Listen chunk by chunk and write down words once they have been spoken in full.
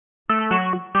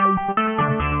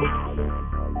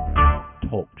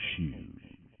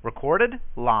Recorded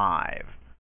live.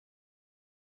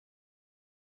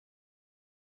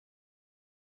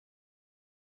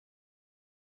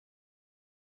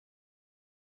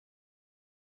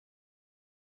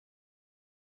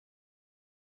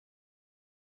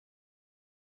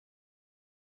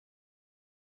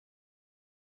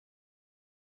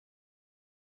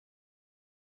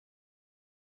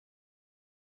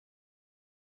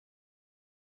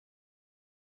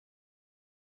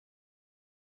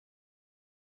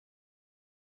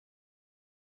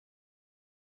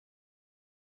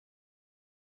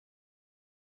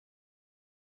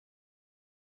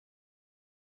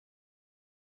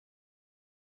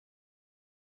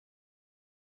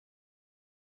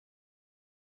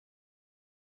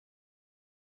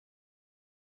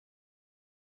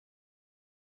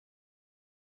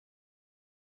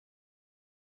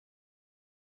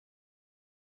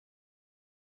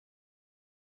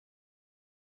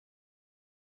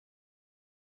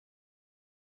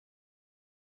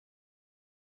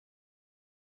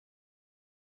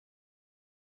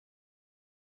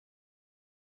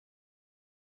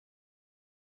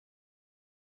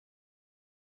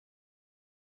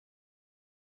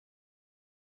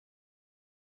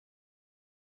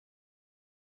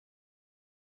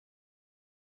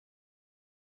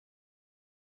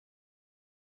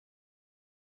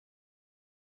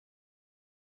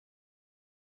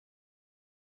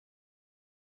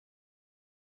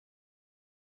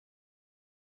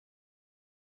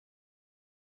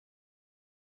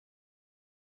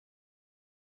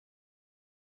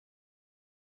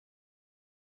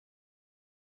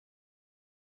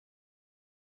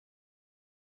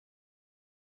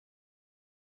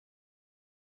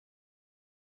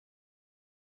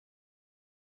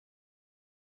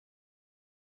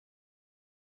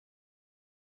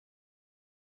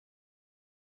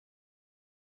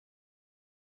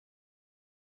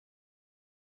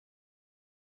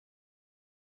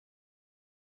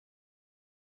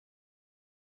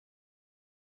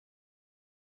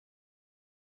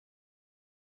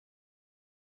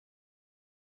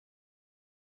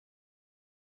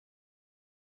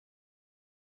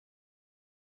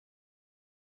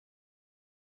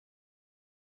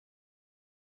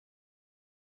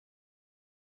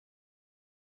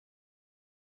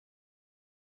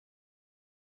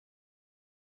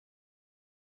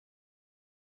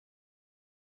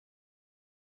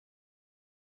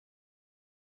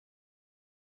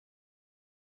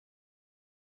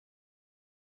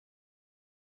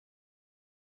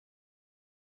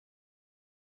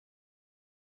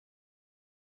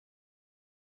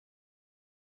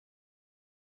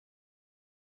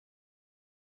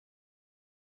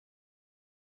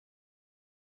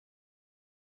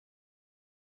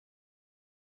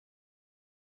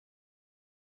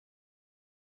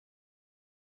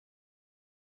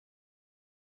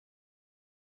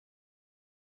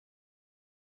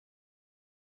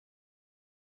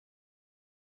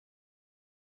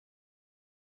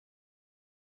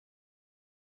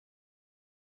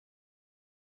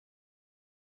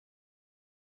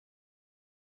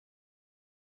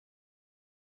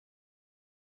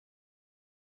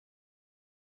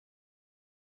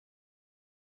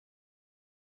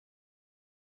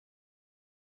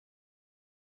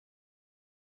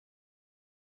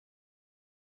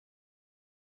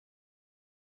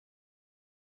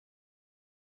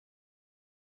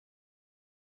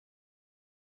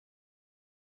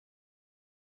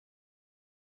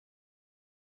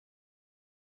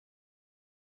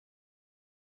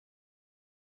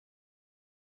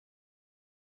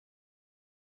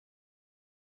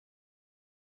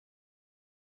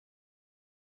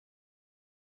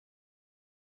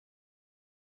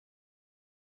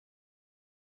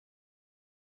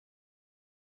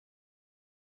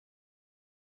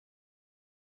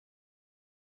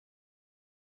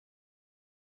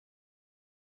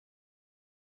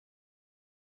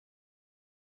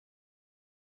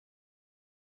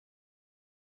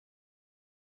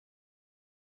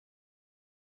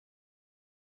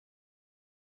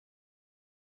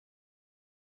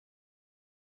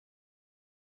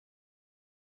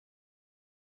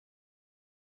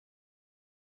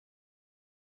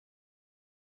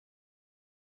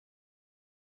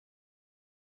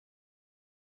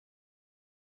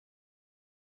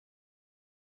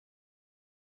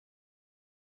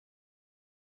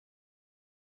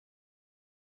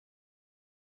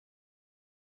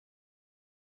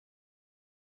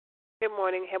 Good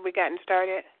morning. Have we gotten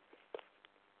started?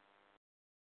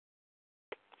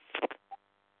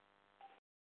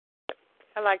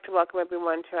 I'd like to welcome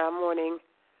everyone to our morning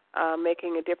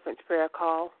Making a Difference prayer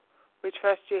call. We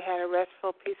trust you had a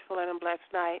restful, peaceful, and a blessed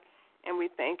night, and we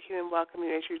thank you and welcome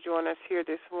you as you join us here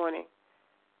this morning.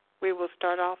 We will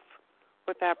start off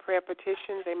with our prayer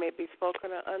petitions. They may be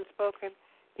spoken or unspoken.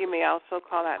 You may also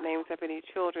call out names of any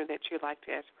children that you'd like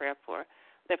to ask prayer for.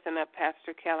 Lifting up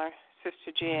Pastor Keller,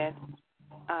 Sister Jan,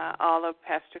 all of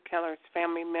Pastor Keller's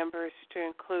family members, to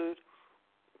include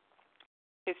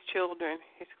his children,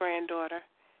 his granddaughter,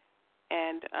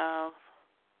 and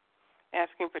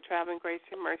asking for traveling grace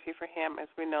and mercy for him, as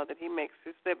we know that he makes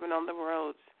his living on the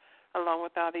roads along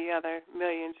with all the other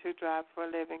millions who drive for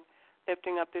a living.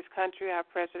 Lifting up this country, our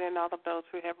president, all of those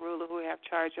who have rule, who have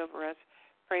charge over us.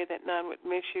 Pray that none would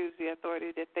misuse the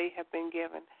authority that they have been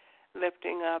given.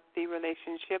 Lifting up the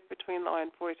relationship between law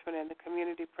enforcement and the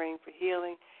community, praying for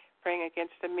healing, praying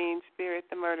against the mean spirit,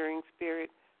 the murdering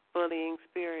spirit, bullying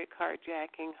spirit,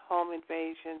 carjacking, home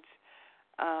invasions,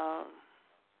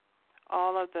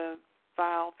 all of the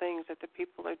vile things that the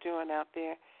people are doing out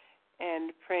there,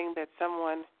 and praying that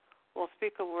someone will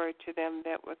speak a word to them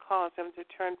that would cause them to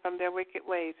turn from their wicked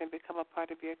ways and become a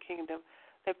part of your kingdom.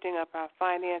 Lifting up our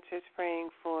finances, praying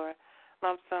for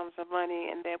lump sums of money,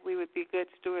 and that we would be good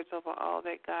stewards over all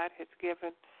that God has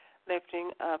given.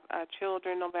 Lifting up our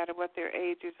children, no matter what their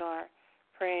ages are,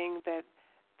 praying that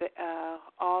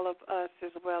all of us,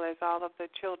 as well as all of the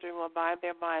children, will bind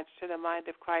their minds to the mind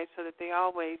of Christ, so that they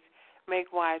always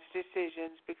make wise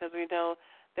decisions, because we know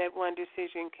that one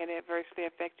decision can adversely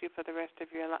affect you for the rest of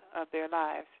their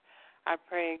lives. I'm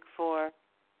praying for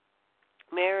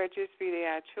marriages, be they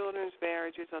our children's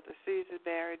marriages or the seasoned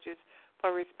marriages,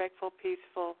 for respectful,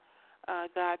 peaceful,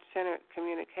 God-centered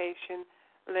communication.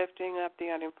 Lifting up the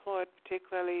unemployed,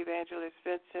 particularly Evangelist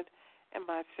Vincent and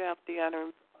myself, the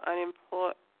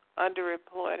underemployed, and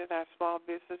our small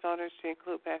business owners, to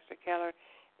include Pastor Keller,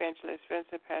 Evangelist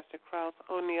Vincent, Pastor Krause,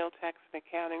 O'Neill, Tax and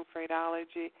Accounting,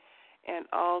 Freightology, and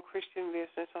all Christian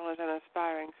business owners and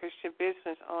aspiring Christian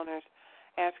business owners,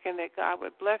 asking that God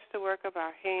would bless the work of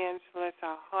our hands, bless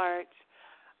our hearts.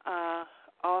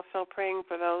 Also praying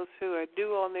for those who are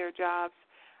due on their jobs,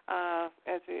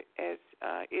 as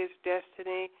is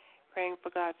destiny, praying for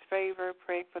God's favor,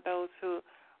 praying for those who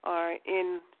are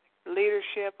in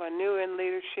leadership or new in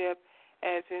leadership,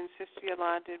 as in Sister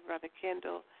Yolanda and Brother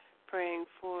Kendall, praying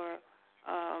for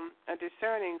a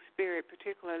discerning spirit,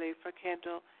 particularly for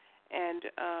Kendall, and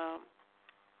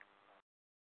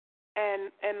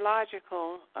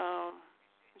logical,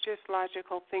 just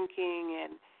logical thinking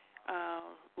and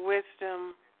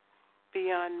wisdom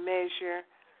beyond measure,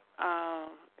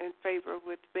 in favor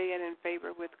with being in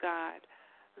favor with God.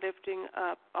 Lifting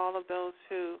up all of those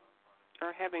who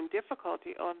are having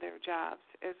difficulty on their jobs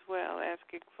as well,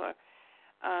 asking for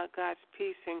God's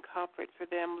peace and comfort for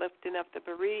them. Lifting up the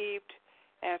bereaved,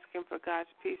 asking for God's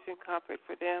peace and comfort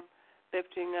for them.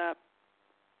 Lifting up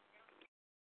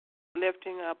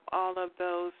all of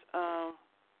those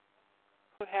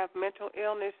who have mental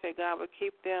illness, that God would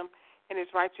keep them in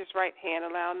his righteous right hand,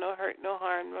 allow no hurt, no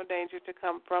harm, no danger to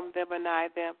come from them or nigh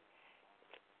them,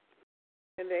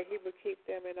 and that he would keep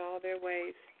them in all their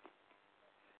ways.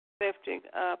 Lifting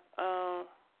up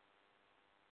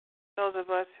those of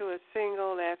us who are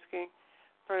single, asking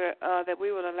for that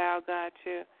we would allow God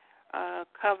to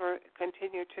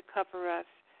continue to cover us,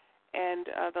 and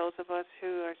those of us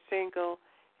who are single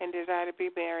and desire to be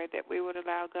married, that we would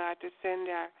allow God to send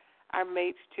our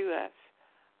mates to us.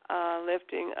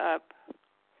 Lifting up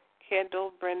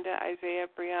Kendall, Brenda, Isaiah,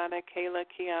 Brianna, Kayla,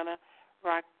 Kiana,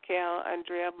 Raquel,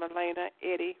 Andrea, Melena,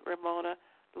 Eddie, Ramona,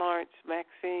 Lawrence,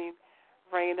 Maxine,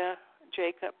 Raina,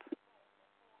 Jacob,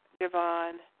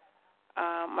 Devon,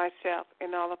 myself,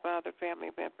 and all of our other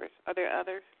family members. Are there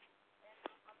others?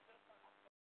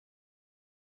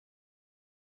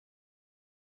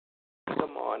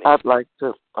 Good morning.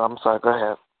 I'm sorry, go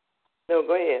ahead. No,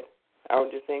 go ahead. I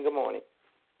was just saying good morning.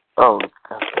 Oh,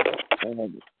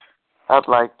 I'd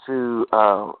like to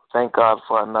thank God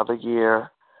for another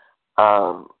year.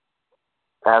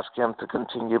 Ask him to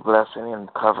continue blessing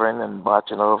and covering and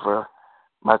watching over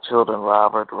my children,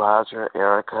 Robert, Roger,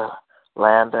 Erica,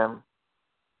 Landon,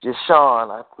 Deshawn.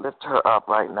 I lift her up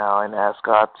right now and ask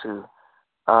God to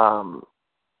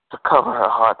cover her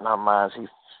heart and her mind. She's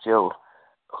still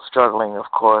struggling, of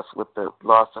course, with the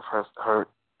loss of her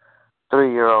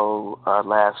 3-year-old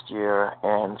last year,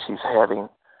 and she's having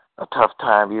a tough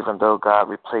time, even though God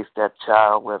replaced that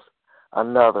child with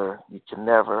another. You can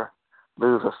never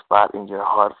lose a spot in your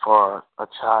heart for a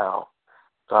child.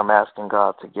 So I'm asking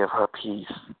God to give her peace,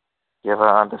 give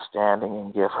her understanding,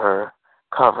 and give her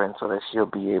covering so that she'll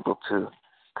be able to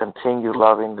continue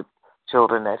loving the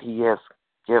children that he has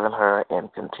given her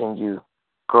and continue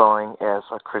growing as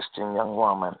a Christian young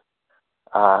woman.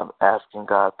 Asking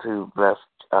God to bless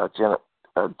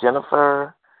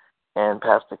Jennifer and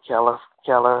Pastor Keller,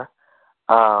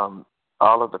 all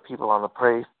of the people on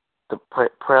the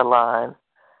prayer line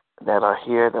that are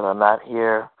here, that are not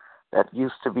here, that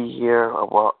used to be here a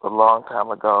long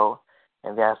time ago,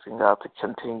 and asking God to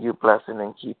continue blessing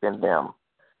and keeping them.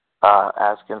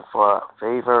 Asking for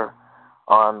favor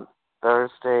on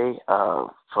Thursday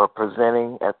for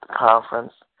presenting at the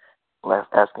conference,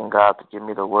 asking God to give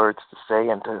me the words to say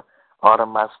and to order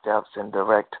my steps and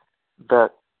direct the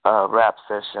rap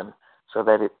session so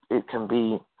that it can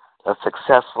be a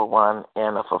successful one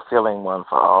and a fulfilling one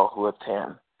for all who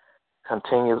attend.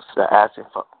 Continues to asking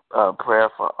for prayer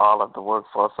for all of the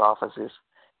workforce offices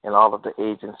and all of the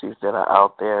agencies that are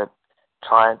out there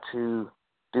trying to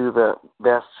do the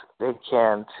best they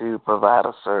can to provide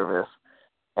a service,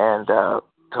 and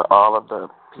to all of the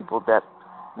people that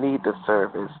need the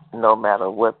service, no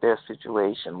matter what their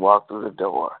situation, walk through the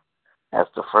door. That's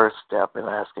the first step in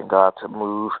asking God to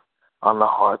move on the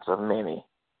hearts of many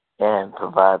and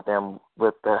provide them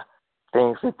with the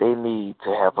things that they need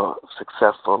to have a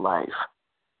successful life.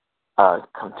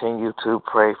 Continue to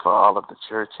pray for all of the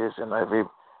churches and every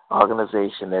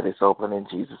organization that is open in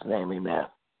Jesus' name, amen.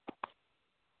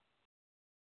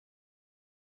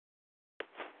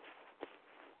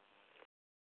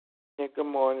 Yeah, good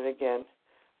morning again.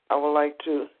 I would like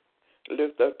to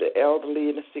lift up the elderly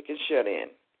and the sick and shut in.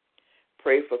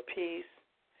 Pray for peace,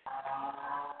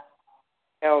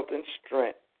 health, and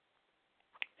strength,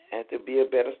 and to be a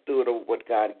better steward of what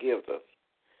God gives us.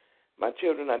 My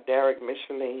children are Derek,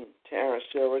 Micheline, Terrence,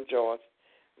 Cheryl, Joyce,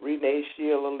 Renee,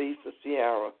 Sheila, Lisa,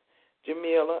 Sierra,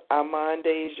 Jamila, Armand,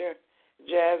 Deja,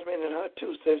 Jasmine and her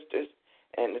two sisters,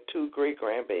 and the two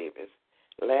great-grandbabies,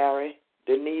 Larry,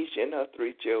 Denise and her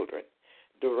three children,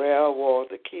 Darrell,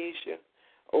 Walter, Keisha,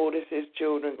 Otis, his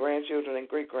children, grandchildren, and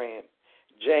great-grand,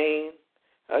 Jane,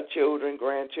 her children,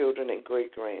 grandchildren, and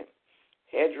great-grand,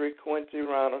 Hedrick, Quincy,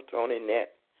 Ronald, Tony, Nett,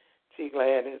 T.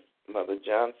 Gladys, Mother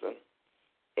Johnson,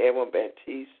 Edwin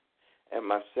Baptiste, and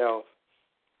myself,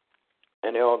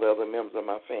 and all the other members of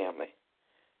my family.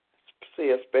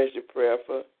 Say a special prayer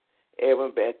for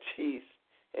Edwin Baptiste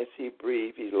as he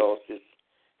breathed. He lost his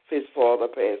father,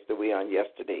 passed away on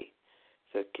yesterday.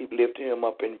 So keep lifting him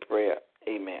up in prayer.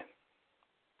 Amen.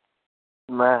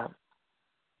 Amen.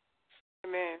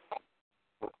 Amen.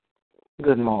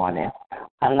 Good morning.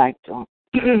 I'd like to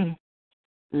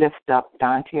lift up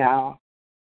Dontiel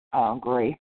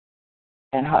Gray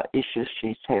and her issues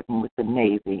she's having with the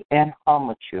Navy and her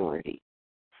maturity.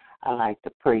 I'd like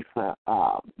to pray for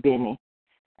Benny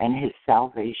and his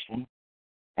salvation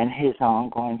and his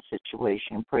ongoing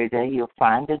situation. Pray that he'll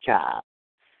find a job,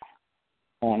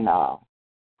 and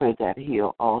pray that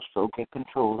he'll also get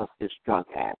control of his drug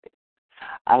habit.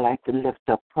 I'd like to lift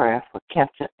up prayer for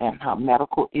Kenta and her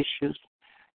medical issues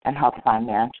and her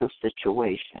financial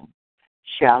situation,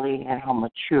 Shelley and her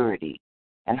maturity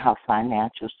and her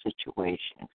financial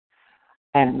situation.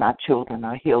 And my children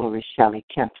are Hillary, Shelley,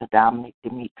 Kenta, Dominic,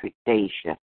 Dimitri,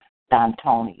 Deja,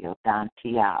 D'Antonio,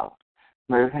 Dontial,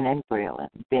 Mervyn and Braylon,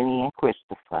 Benny and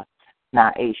Christopher,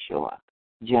 Naishua,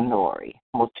 Janori,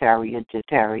 Motaria,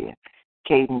 Jataria,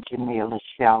 Caden, Jamila,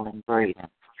 Shell, and Braden,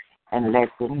 and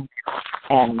Legend,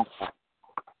 and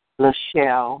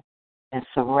Lachelle, and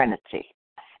Serenity.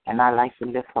 And I like to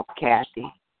lift up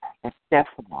Kathy and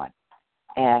Stephanie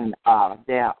and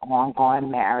their ongoing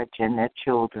marriage and their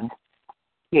children,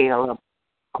 Caleb,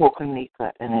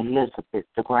 Kokanika, and Elizabeth,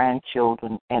 the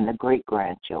grandchildren and the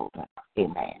great-grandchildren.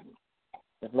 Amen.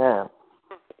 Amen.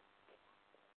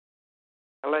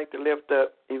 I'd like to lift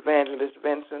up Evangelist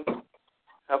Vincent,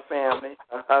 her family,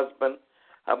 her husband,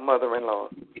 her mother-in-law,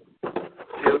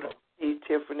 children, E.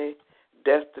 Tiffany,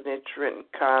 Destiny, Trenton,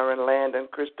 Kyron, Landon,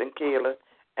 Kristen, Kayla,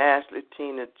 Ashley,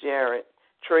 Tina, Jared,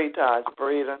 Trey, Taj,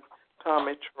 Braden,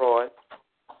 Tommy, Troy,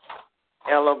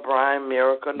 Ella, Brian,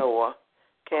 Miracle, Noah,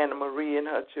 Canna Marie and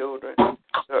her children,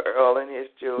 Sir Earl and his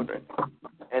children,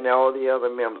 and all the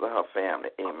other members of her family.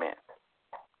 Amen.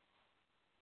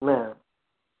 Amen.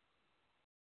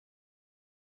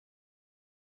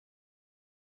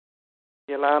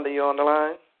 Yolanda, you on the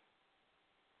line?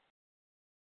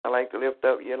 I'd like to lift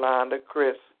up Yolanda,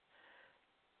 Chris,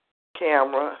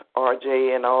 Camera,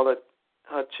 RJ, and all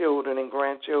her children and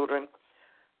grandchildren,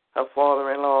 her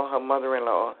father-in-law, her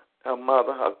mother-in-law, her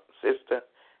mother, her sister,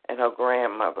 and her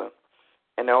grandmother,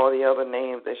 and all the other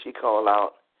names that she called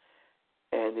out,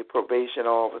 and the probation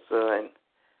officer,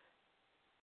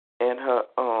 and her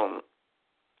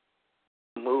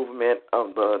movement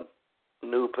of the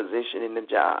new position in the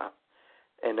job,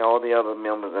 and all the other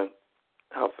members of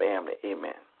her family.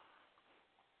 Amen.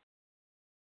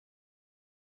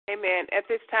 Amen. At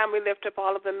this time, we lift up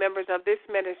all of the members of this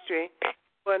ministry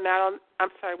who are not on. I'm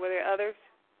sorry, were there others?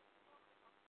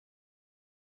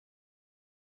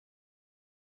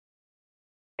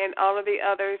 And all of the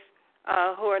others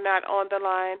who are not on the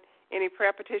line, any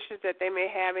prayer petitions that they may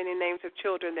have, any names of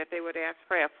children that they would ask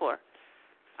prayer for.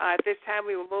 At this time,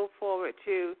 we will move forward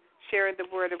to sharing the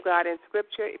Word of God in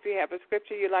Scripture. If you have a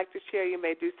Scripture you'd like to share, you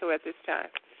may do so at this time.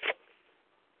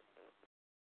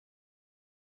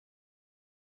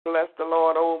 Bless the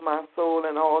Lord, O my soul,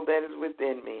 and all that is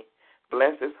within me.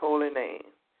 Bless his holy name.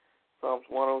 Psalms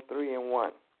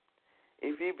 103:1.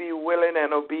 If you be willing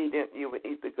and obedient, you will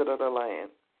eat the good of the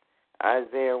land.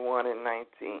 Isaiah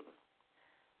 1:19.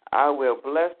 I will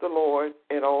bless the Lord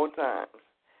at all times.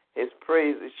 His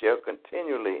praises shall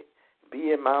continually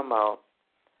be in my mouth.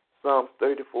 Psalms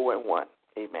 34:1.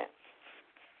 Amen.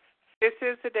 This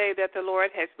is the day that the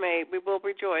Lord has made. We will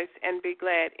rejoice and be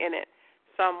glad in it.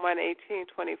 Psalm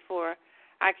 118:24.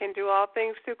 I can do all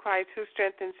things through Christ who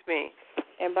strengthens me,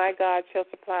 and my God shall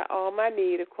supply all my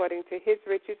need according to his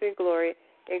riches and glory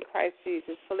in Christ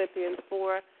Jesus. Philippians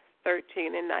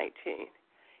 4:13 and 19.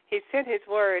 He sent his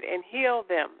word and healed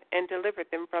them and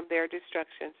delivered them from their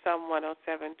destruction. Psalm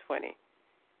 107:20.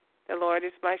 The Lord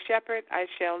is my shepherd, I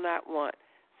shall not want.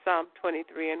 Psalm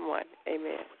 23:1.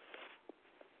 Amen.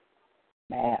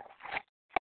 Man.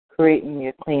 Create in me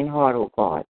a clean heart, O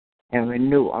God, and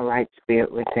renew a right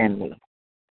spirit within me.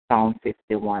 Psalm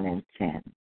 51:10.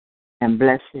 And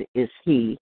blessed is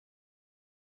he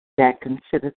that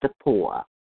considereth the poor.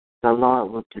 The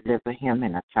Lord will deliver him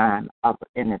in its time of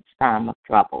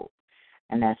trouble.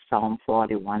 And that's Psalm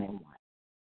 41:1.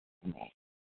 Amen.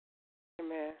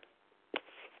 Amen.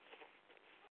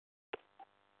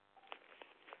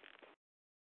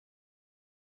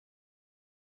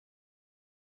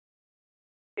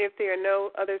 If there are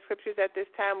no other scriptures at this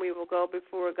time, we will go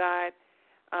before God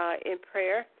in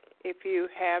prayer. If you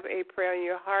have a prayer in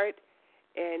your heart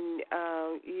and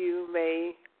you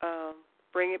may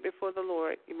bring it before the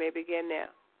Lord, you may begin now.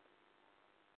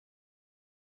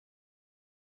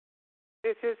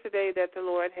 This is the day that the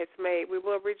Lord has made. We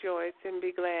will rejoice and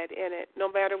be glad in it,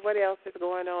 no matter what else is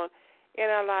going on in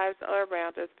our lives or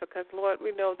around us, because, Lord,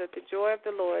 we know that the joy of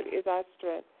the Lord is our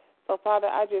strength. So, Father,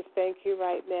 I just thank you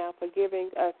right now for giving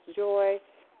us joy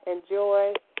and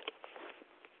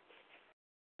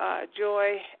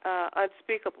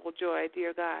unspeakable joy,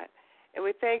 dear God. And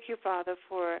we thank you, Father,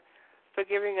 for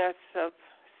forgiving us of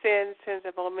sins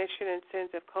of omission and sins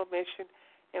of commission.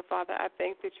 And, Father, I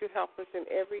thank that you help us in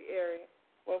every area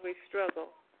where we struggle,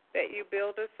 that you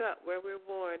build us up where we're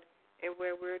worn and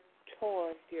where we're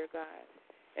torn, dear God.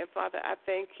 And, Father, I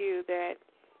thank you that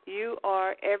you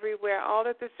are everywhere all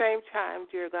at the same time,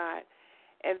 dear God,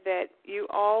 and that you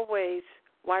always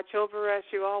watch over us.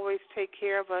 You always take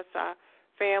care of us, our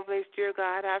families, dear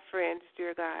God, our friends,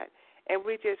 dear God. And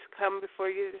we just come before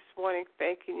you this morning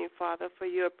thanking you, Father, for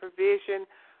your provision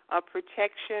of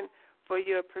protection, for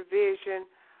your provision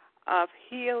of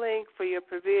healing, for your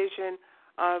provision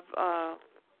of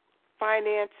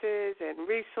finances and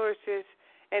resources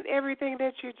and everything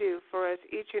that you do for us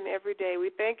each and every day. We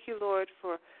thank you, Lord,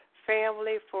 for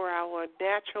family, for our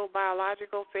natural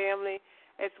biological family,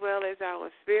 as well as our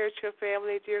spiritual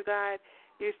family, dear God.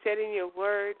 You said in your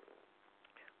word,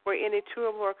 where any two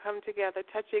or more come together,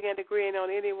 touching and agreeing on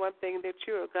any one thing, that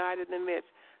you are God in the midst.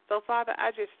 So, Father,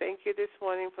 I just thank you this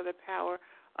morning for the power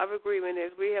of agreement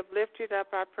as we have lifted up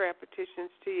our prayer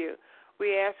petitions to you.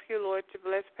 We ask you, Lord, to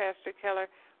bless Pastor Keller,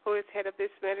 who is head of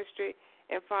this ministry.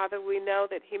 And, Father, we know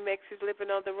that he makes his living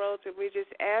on the roads, and we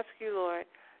just ask you, Lord,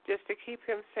 just to keep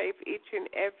him safe each and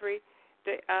every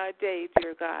day,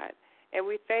 dear God. And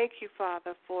we thank you,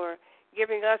 Father, for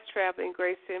giving us traveling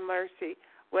grace and mercy,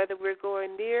 whether we're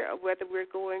going near or whether we're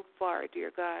going far,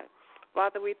 dear God.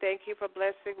 Father, we thank you for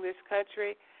blessing this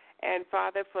country and,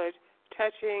 Father, for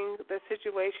touching the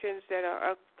situations that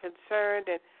are of concern.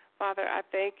 And, Father, I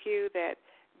thank you that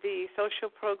the social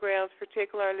programs,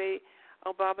 particularly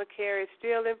Obamacare, is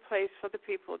still in place for the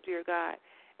people, dear God.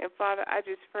 And, Father, I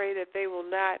just pray that they will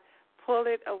not pull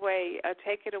it away,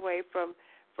 take it away from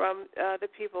the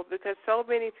people, because so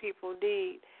many people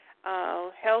need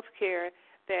health care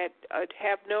that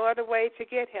have no other way to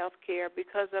get health care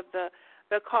because of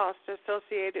the cost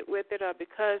associated with it, or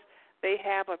because they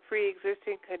have a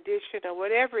pre-existing condition or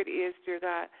whatever it is, dear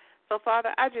God. So,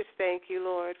 Father, I just thank you,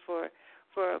 Lord, for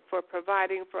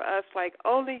providing for us like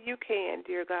only you can,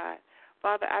 dear God.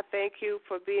 Father, I thank you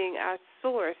for being our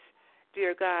source,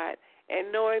 dear God,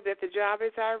 and knowing that the job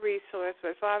is our resource.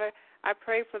 But, Father, I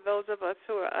pray for those of us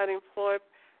who are unemployed,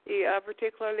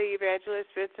 particularly Evangelist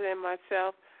Vincent and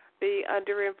myself, the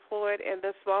underemployed, and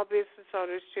the small business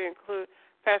owners, to include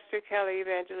Pastor Kelly,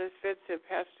 Evangelist Vincent,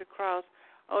 Pastor Cross,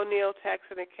 O'Neill Tax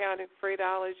and Accounting,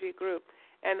 Freightology Group,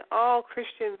 and all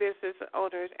Christian business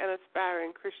owners and aspiring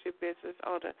Christian business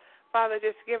owners. Father,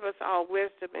 just give us all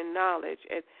wisdom and knowledge,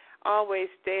 and always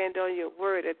stand on your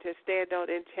word and to stand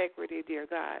on integrity, dear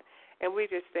God. And we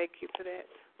just thank you for that.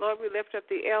 Lord, we lift up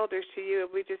the elders to you, and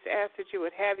we just ask that you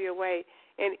would have your way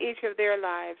in each of their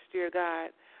lives, dear God.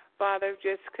 Father,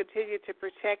 just continue to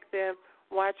protect them,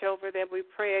 watch over them. We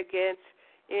pray against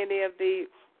any of the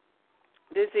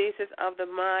diseases of the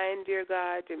mind, dear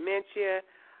God, dementia,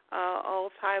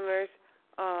 Alzheimer's,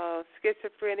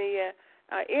 schizophrenia,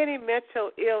 any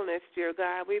mental illness, dear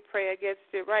God. We pray against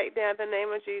it right now in the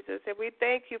name of Jesus. And we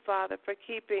thank you, Father, for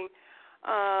keeping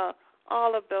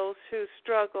all of those who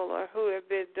struggle or who have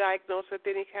been diagnosed with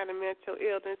any kind of mental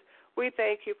illness. We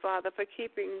thank you, Father, for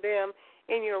keeping them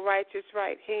in your righteous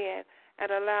right hand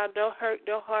and allow no hurt,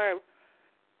 no harm,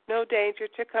 no danger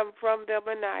to come from them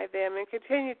or nigh them. And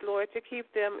continue, Lord, to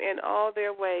keep them in all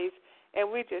their ways.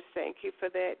 And we just thank you for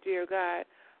that, dear God.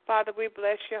 Father, we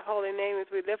bless your holy name as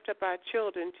we lift up our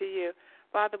children to you.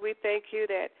 Father, we thank you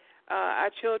that our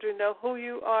children know who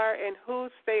you are and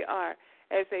whose they are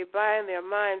as they bind their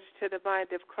minds to the mind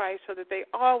of Christ, so that they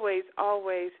always,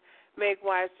 always make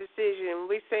wise decisions. When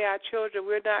we say our children,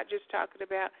 we're not just talking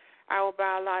about our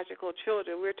biological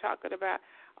children. We're talking about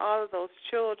all of those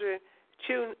children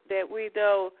that we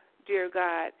know, dear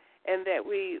God, and that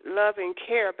we love and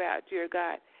care about, dear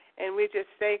God. And we just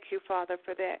thank you, Father,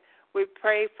 for that. We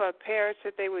pray for parents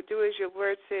that they would do as your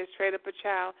word says, train up a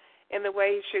child in the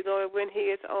way he should go, and when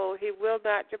he is old, he will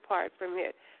not depart from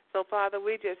it. So, Father,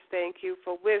 we just thank you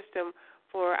for wisdom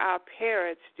for our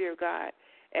parents, dear God,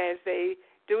 as they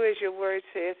do as your word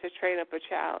says, to train up a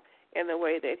child in the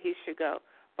way that he should go.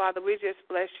 Father, we just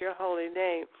bless your holy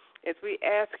name as we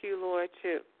ask you, Lord,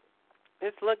 to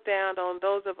just look down on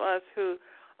those of us who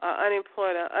are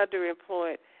unemployed or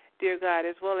underemployed, dear God,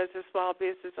 as well as the small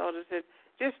business owners, and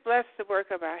just bless the work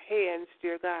of our hands,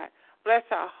 dear God. Bless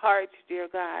our hearts, dear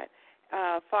God.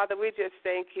 Father, we just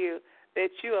thank you that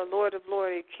you are Lord of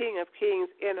Lords and King of Kings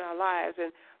in our lives.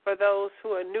 And for those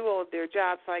who are new on their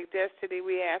jobs like Destiny,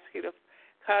 we ask you to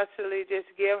constantly just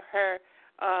give her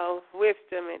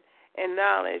wisdom and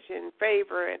knowledge and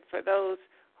favor. And for those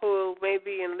who may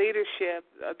be in leadership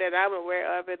that I'm aware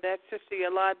of, and that's Sister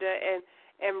Yolanda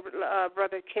and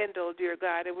Brother Kendall, dear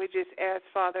God. And we just ask,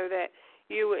 Father, that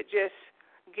you would just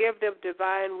give them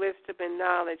divine wisdom and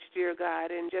knowledge, dear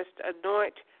God, and just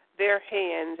anoint their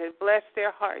hands and bless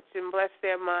their hearts and bless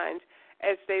their minds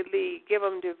as they lead. Give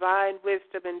them divine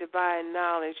wisdom and divine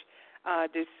knowledge,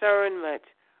 discernment,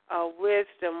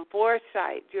 wisdom,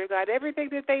 foresight, dear God, everything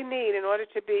that they need in order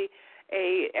to be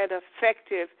an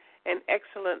effective and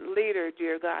excellent leader,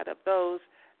 dear God, of those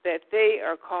that they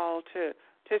are called to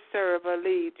serve or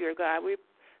lead, dear God. We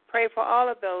pray for all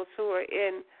of those who are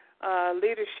in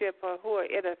leadership or who are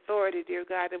in authority, dear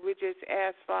God, and we just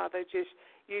ask, Father,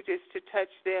 you to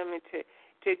touch them and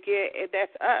to get, and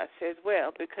that's us as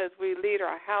well, because we lead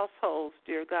our households,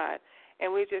 dear God.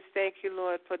 And we just thank you,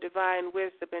 Lord, for divine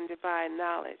wisdom and divine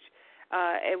knowledge.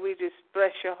 And we just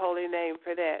bless your holy name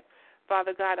for that.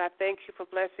 Father God, I thank you for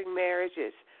blessing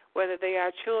marriages, whether they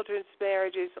are children's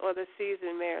marriages or the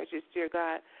seasoned marriages, dear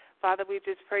God. Father, we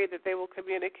just pray that they will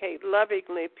communicate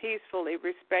lovingly, peacefully,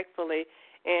 respectfully,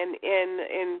 and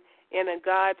in a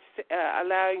God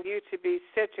allowing you to be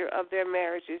center of their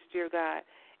marriages, dear God.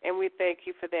 And we thank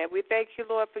you for that. We thank you,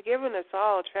 Lord, for giving us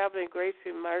all traveling grace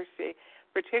and mercy,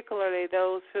 particularly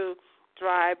those who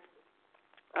drive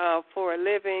for a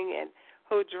living and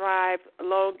who drive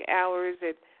long hours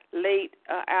and late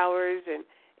hours,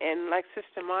 and like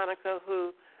Sister Monica,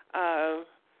 who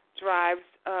drives,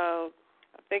 I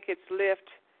think it's Lyft,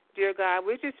 dear God.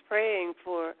 We're just praying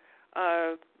for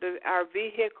our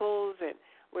vehicles, and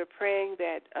we're praying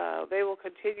that they will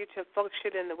continue to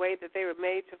function in the way that they were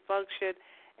made to function,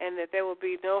 and that there will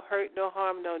be no hurt, no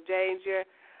harm, no danger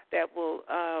that will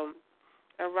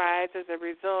arise as a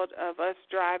result of us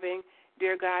driving,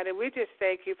 dear God. And we just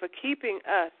thank you for keeping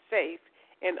us safe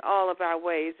in all of our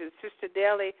ways. And Sister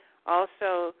Deli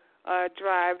also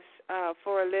drives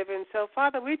for a living. So,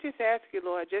 Father, we just ask you,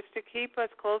 Lord, just to keep us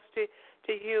close to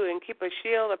you and keep a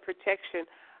shield of protection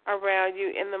around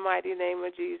you in the mighty name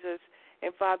of Jesus.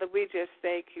 And, Father, we just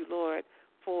thank you, Lord,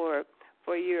 for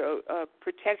your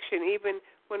protection, even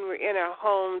when we're in our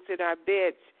homes, in our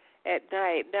beds at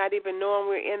night, not even knowing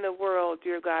we're in the world,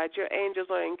 dear God. Your angels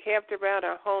are encamped around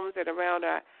our homes and around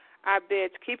our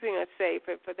beds, keeping us safe.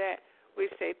 And for that, we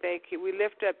say thank you. We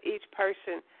lift up each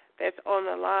person that's on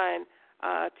the line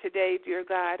today, dear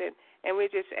God, and And we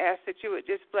just ask that you would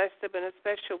just bless them in a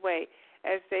special way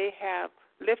as they have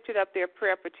lifted up their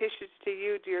prayer petitions to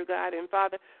you, dear God. And,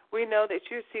 Father, we know that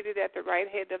you're seated at the right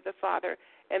hand of the Father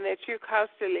and that you're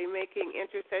constantly making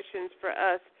intercessions for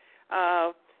us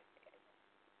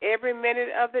every minute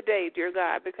of the day, dear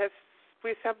God, because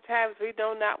sometimes we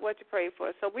know not what to pray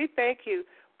for. So we thank you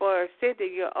for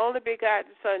sending your only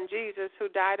begotten Son, Jesus, who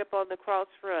died upon the cross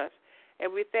for us.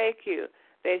 And we thank you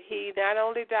that he not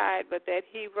only died, but that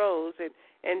he rose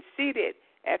and seated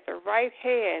at the right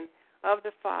hand of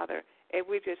the Father. And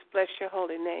we just bless your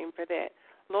holy name for that.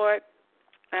 Lord,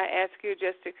 I ask you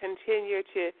just to continue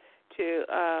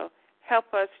to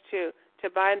help us to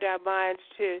bind our minds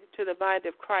to the mind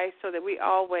of Christ so that we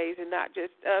always, and not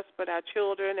just us, but our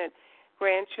children and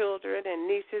grandchildren and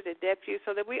nieces and nephews,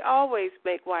 so that we always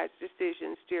make wise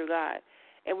decisions, dear God.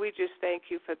 And we just thank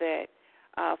you for that.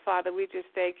 Father, we just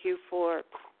thank you for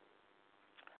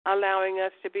allowing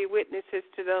us to be witnesses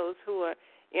to those who are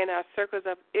in our circles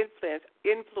of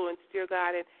influence, dear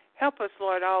God, and help us,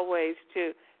 Lord, always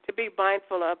to be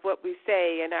mindful of what we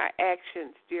say and our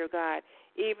actions, dear God,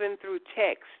 even through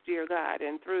text, dear God,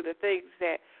 and through the things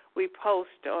that we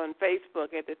post on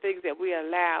Facebook and the things that we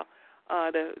allow,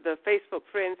 the Facebook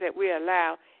friends that we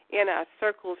allow in our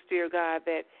circles, dear God,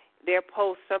 that their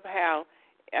posts somehow,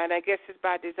 and I guess it's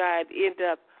by design, end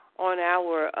up on our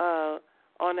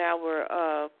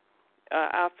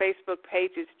Facebook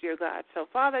pages, dear God. So,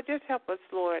 Father, just help us,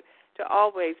 Lord, to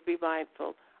always be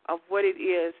mindful of what it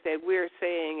is that we're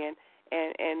saying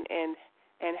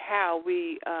and how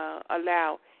we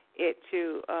allow it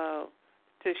to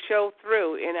show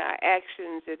through in our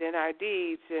actions and in our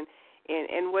deeds and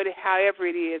however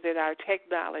it is in our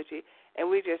technology. And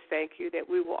we just thank you that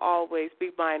we will always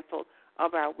be mindful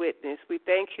of our witness. We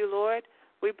thank you, Lord.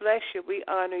 We bless you. We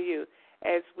honor you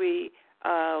as we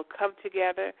come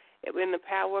together in the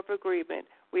power of agreement.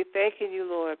 We thanking you,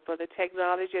 Lord, for the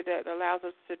technology that allows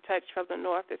us to touch from the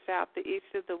north, the south, the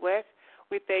east, and the west.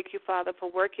 We thank you, Father,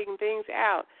 for working things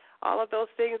out. All of those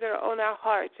things that are on our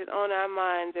hearts and on our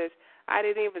minds. As I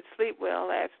didn't even sleep well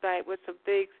last night with some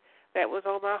things that was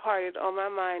on my heart and on my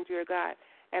mind, dear God.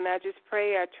 And I just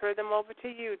pray I turn them over to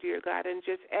you, dear God, and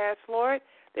just ask, Lord,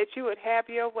 that you would have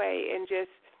your way and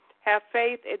just have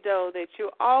faith and know that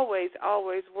you're always,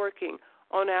 always working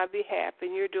on our behalf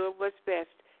and you're doing what's best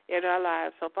in our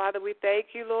lives. So, Father, we thank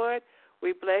you, Lord.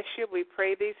 We bless you. We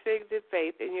pray these things in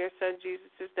faith in your Son,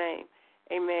 Jesus' name.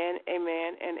 Amen,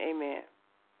 amen, and amen.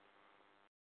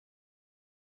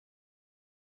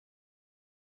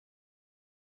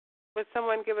 Would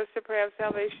someone give us a prayer of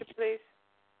salvation, please?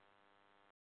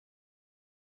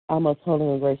 Our most holy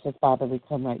and gracious Father, we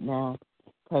come right now,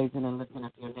 praising and lifting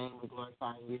up your name. We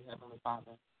glorify you, Heavenly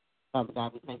Father. Father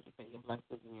God, we thank you for your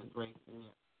blessings and your grace and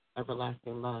your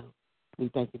everlasting love. We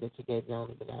thank you that you gave your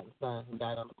only begotten Son who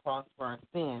died on the cross for our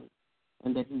sins,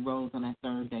 and that he rose on that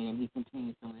third day, and he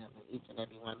continues to live in each and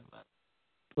every one of us.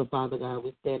 So, Father God,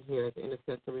 we stand here as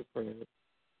intercessory prayers,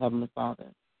 Heavenly Father,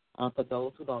 for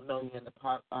those who don't know you and the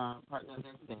partner of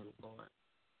their sins, Lord.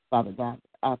 Father God,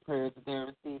 our prayers that they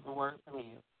receive a word from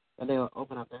you, that they will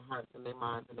open up their hearts and their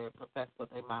minds and they will profess with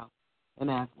their mouth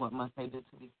and ask what must they do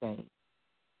to be saved.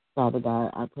 Father God,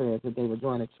 our prayers that they will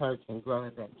join a church and grow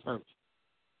in that church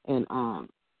and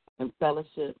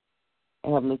fellowship,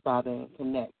 Heavenly Father, and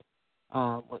connect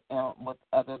with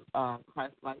other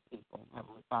Christ-like people,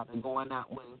 Heavenly Father, going out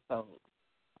winning souls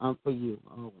for you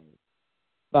always.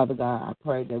 Father God, I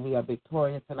pray that we are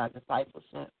victorious in our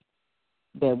discipleship,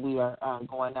 that we are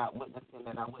going out witnessing,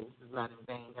 that our witness is not in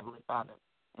vain, Heavenly Father,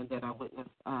 and that our witness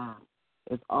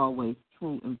is always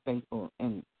true and faithful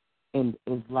and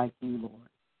is like you, Lord.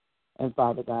 And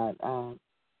Father God,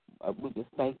 we just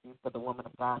thank you for the woman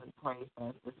of God and pray for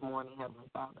us this morning, Heavenly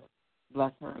Father.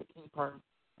 Bless her and keep her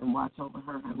and watch over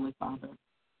her, Heavenly Father.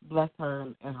 Bless her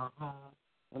in her home,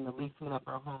 in the leasing of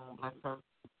her home. Bless her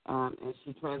as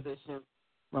she transitions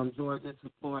from Georgia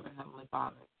to Florida, Heavenly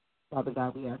Father. Father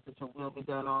God, we ask that your will be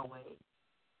done always.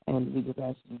 And we just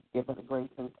ask you to give her the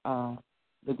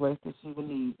grace that she will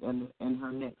need in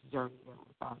her next journey,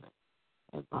 Heavenly Father.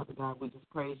 And Father God, we just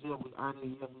praise you and we honor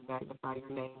you and we magnify your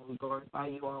name and we glorify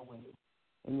you always.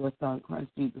 In your Son, Christ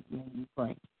Jesus' name we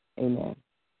pray. Amen.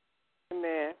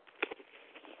 Amen.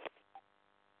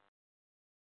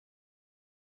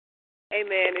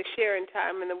 Amen. It's sharing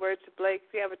time in the words of Blake.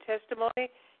 If you have a testimony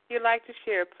you'd like to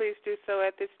share, please do so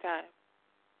at this time.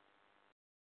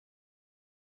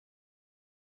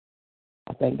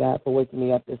 I thank God for waking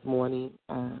me up this morning.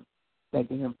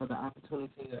 Thanking him for the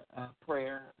opportunity of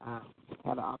prayer.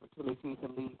 Had an opportunity to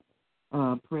lead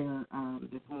prayer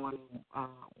this morning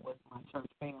with my church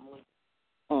family.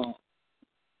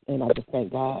 And I just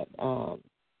thank God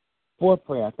for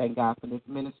prayer. I thank God for this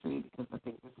ministry, because I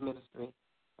think this ministry,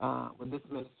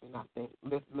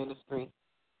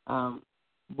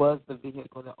 was the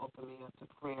vehicle that opened me up to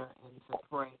prayer and to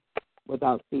pray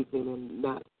without ceasing and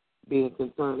not being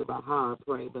concerned about how I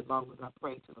pray, but as long as I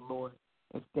pray to the Lord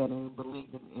instead of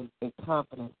believing in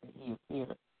confidence that He is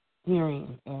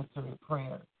hearing and answering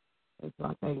prayer. And so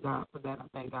I thank God for that. I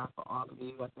thank God for all of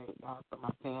you. I thank God for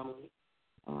my family.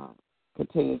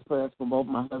 Continuous prayers for both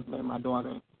my husband and my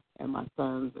daughter and my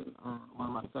sons. And one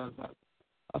of my sons has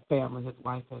a family, his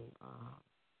wife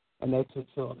and their 2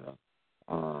 children.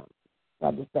 I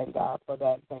just thank God for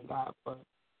that. Thank God for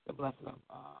the blessing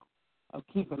of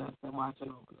keeping us and watching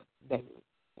over us daily.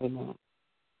 Amen.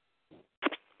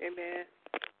 Amen.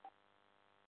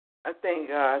 I thank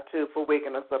God, too, for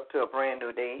waking us up to a brand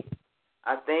new day.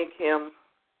 I thank Him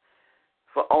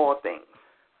for all things.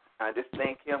 I just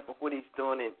thank Him for what He's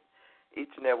doing in each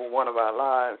and every one of our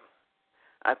lives.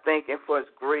 I thank Him for His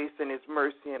grace and His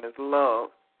mercy and His love.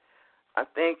 I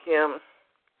thank Him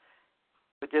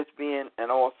for just being an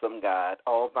awesome God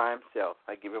all by Himself.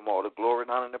 I give Him all the glory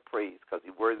and honor and the praise because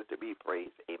He's worthy to be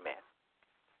praised. Amen.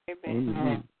 Amen.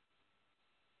 Amen.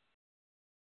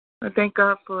 I thank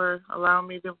God for allowing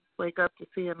me to wake up to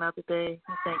see another day.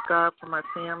 I thank God for my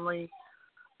family.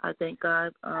 I thank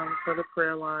God for the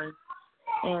prayer line.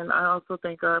 And I also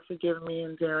thank God for giving me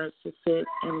endurance to sit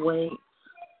and wait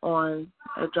on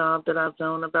a job that I've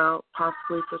known about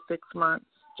possibly for 6 months,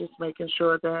 just making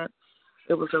sure that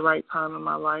it was the right time in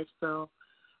my life. So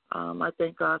I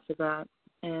thank God for that.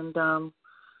 And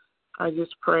I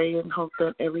just pray and hope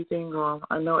that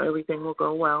I know everything will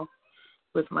go well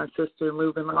with my sister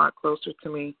moving a lot closer to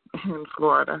me in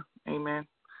Florida. Amen.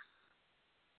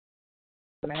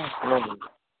 Amen.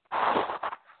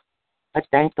 I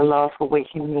thank the Lord for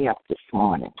waking me up this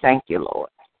morning. Thank you, Lord.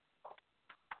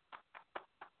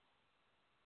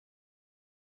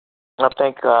 I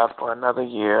thank God for another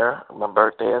year. My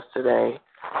birthday is today.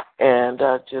 And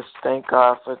just thank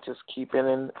God for just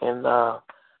keeping and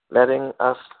letting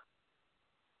us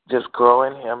just grow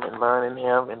in Him and learn in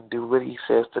Him and do what He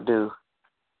says to do.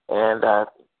 And I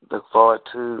look forward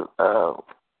to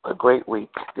a great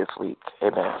week this week.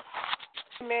 Amen.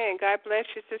 Amen. God bless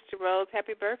you, Sister Rose.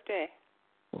 Happy birthday.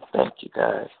 Thank you,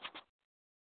 guys.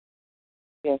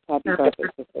 Yes, happy birthday,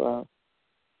 Sister Rose.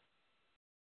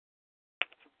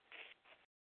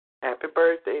 Happy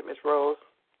birthday, Miss Rose.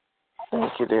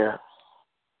 Thank you, dear.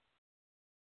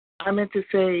 I meant to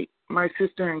say my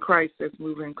sister in Christ that's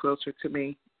moving closer to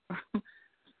me.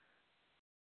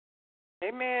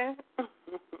 Amen.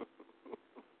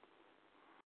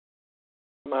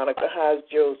 Monica, how's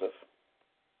Joseph?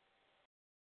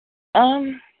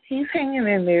 He's hanging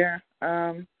in there.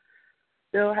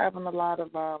 Still having a lot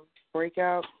of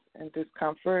breakouts and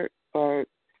discomfort, but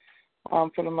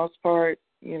for the most part,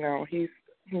 he's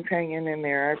hanging in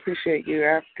there. I appreciate you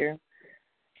asking.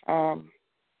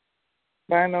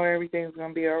 But I know everything's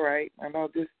going to be all right. I know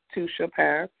this too shall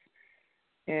pass,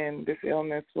 and this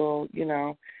illness will,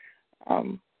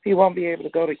 he won't be able to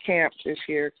go to camp this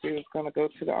year because he was going to go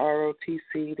to the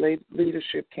ROTC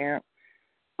leadership camp.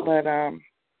 But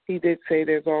he did say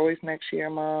there's always next year,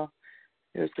 Ma.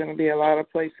 There's going to be a lot of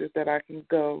places that I can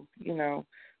go,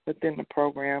 within the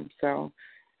program. So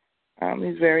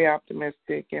he's very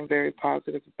optimistic and very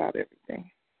positive about everything.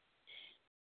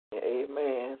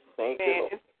 Amen. Thank you.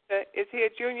 Is he a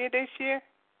junior this year?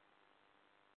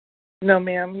 No,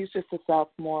 ma'am. He's just a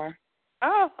sophomore.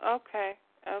 Oh, okay.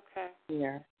 Okay.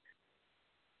 Yeah.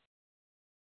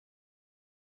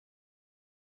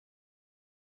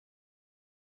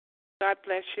 God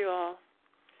bless you all.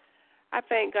 I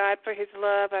thank God for His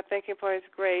love. I thank Him for His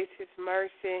grace, His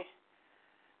mercy.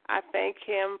 I thank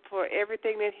Him for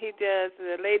everything that He does.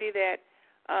 The lady that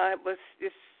was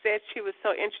just said she was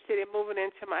so interested in moving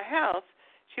into my house,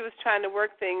 she was trying to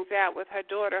work things out with her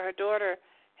daughter. Her daughter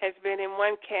has been in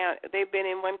one county. They've been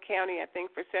in one county, I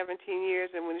think, for 17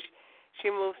 years, and when she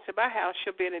moves to my house,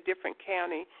 she'll be in a different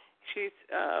county. She's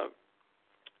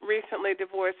recently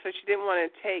divorced, so she didn't want to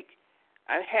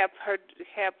have her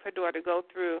daughter go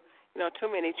through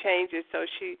too many changes, so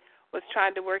she was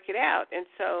trying to work it out. And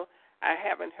so I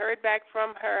haven't heard back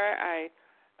from her.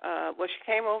 She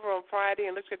came over on Friday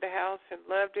and looked at the house and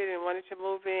loved it and wanted to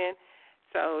move in.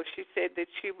 So she said that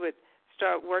she would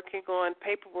start working on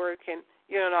paperwork and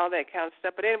and all that kind of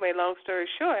stuff. But anyway, long story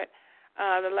short,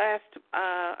 the last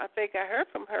I think I heard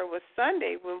from her was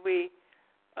Sunday when we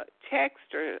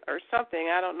text or something.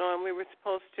 I don't know, and we were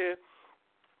supposed to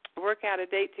work out a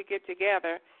date to get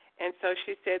together. And so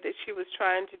she said that she was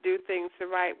trying to do things the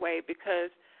right way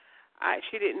because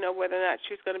she didn't know whether or not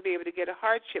she was going to be able to get a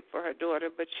hardship for her daughter,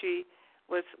 but she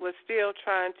was still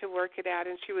trying to work it out,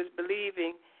 and she was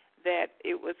believing that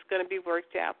it was going to be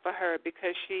worked out for her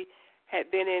because she had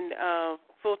been in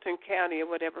Fulton County or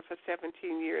whatever for 17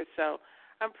 years. So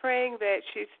I'm praying that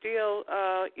she's still,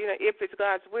 if it's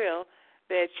God's will,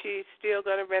 that she's still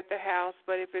going to rent the house,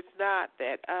 but if it's not,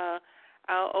 that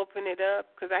I'll open it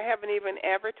up because I haven't even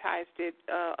advertised it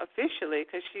officially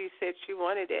because she said she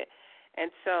wanted it. And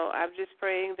so I'm just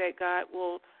praying that God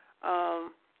will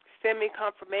send me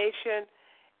confirmation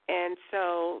and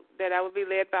so that I will be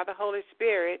led by the Holy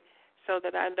Spirit so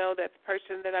that I know that the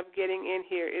person that I'm getting in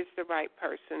here is the right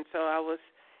person. So I was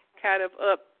kind of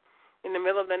up in the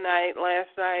middle of the night last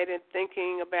night and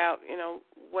thinking about,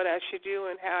 what I should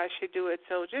do and how I should do it.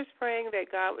 So just praying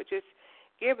that God would just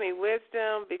give me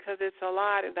wisdom because it's a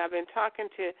lot. And I've been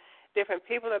talking to different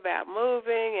people about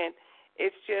moving, and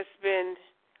it's just been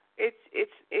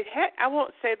I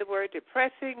won't say the word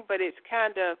depressing, but it's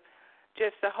kind of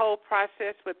just the whole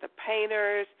process with the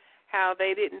painters, how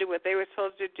they didn't do what they were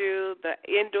supposed to do, the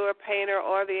indoor painter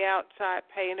or the outside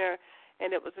painter,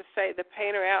 and it was the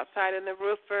painter outside and the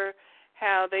roofer,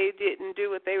 how they didn't do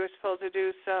what they were supposed to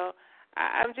do. So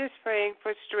I'm just praying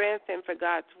for strength and for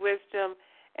God's wisdom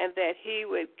and that He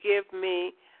would give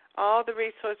me all the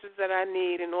resources that I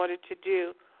need in order to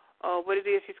do what it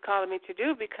is He's calling me to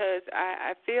do, because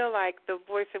I feel like the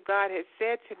voice of God has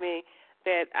said to me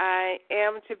that I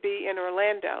am to be in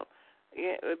Orlando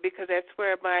because that's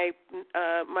where my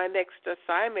next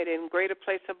assignment and greater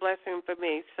place of blessing for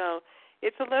me. So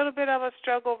it's a little bit of a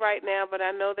struggle right now, but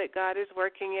I know that God is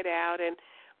working it out, and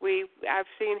I've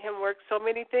seen Him work so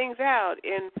many things out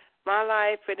in my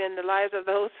life and in the lives of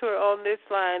those who are on this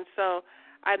line. So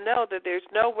I know that there's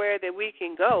nowhere that we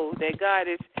can go that God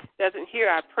doesn't hear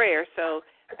our prayer. So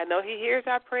I know He hears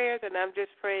our prayers, and I'm just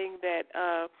praying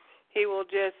that He will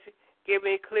just give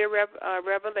me clear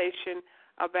revelation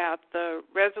about the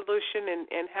resolution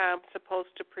and how I'm supposed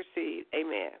to proceed.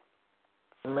 Amen.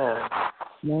 Amen.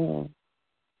 Amen.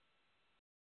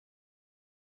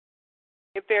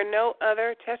 If there are no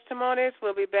other testimonies,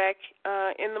 we'll be back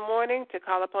in the morning to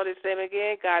call upon His name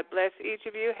again. God bless each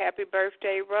of you. Happy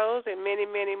birthday, Rose, and many,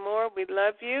 many more. We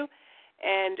love you,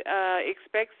 and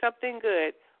expect something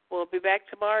good. We'll be back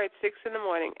tomorrow at 6 in the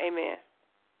morning. Amen.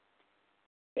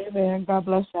 Amen. God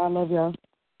bless you. I love y'all.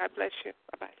 God bless you.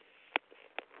 Bye-bye.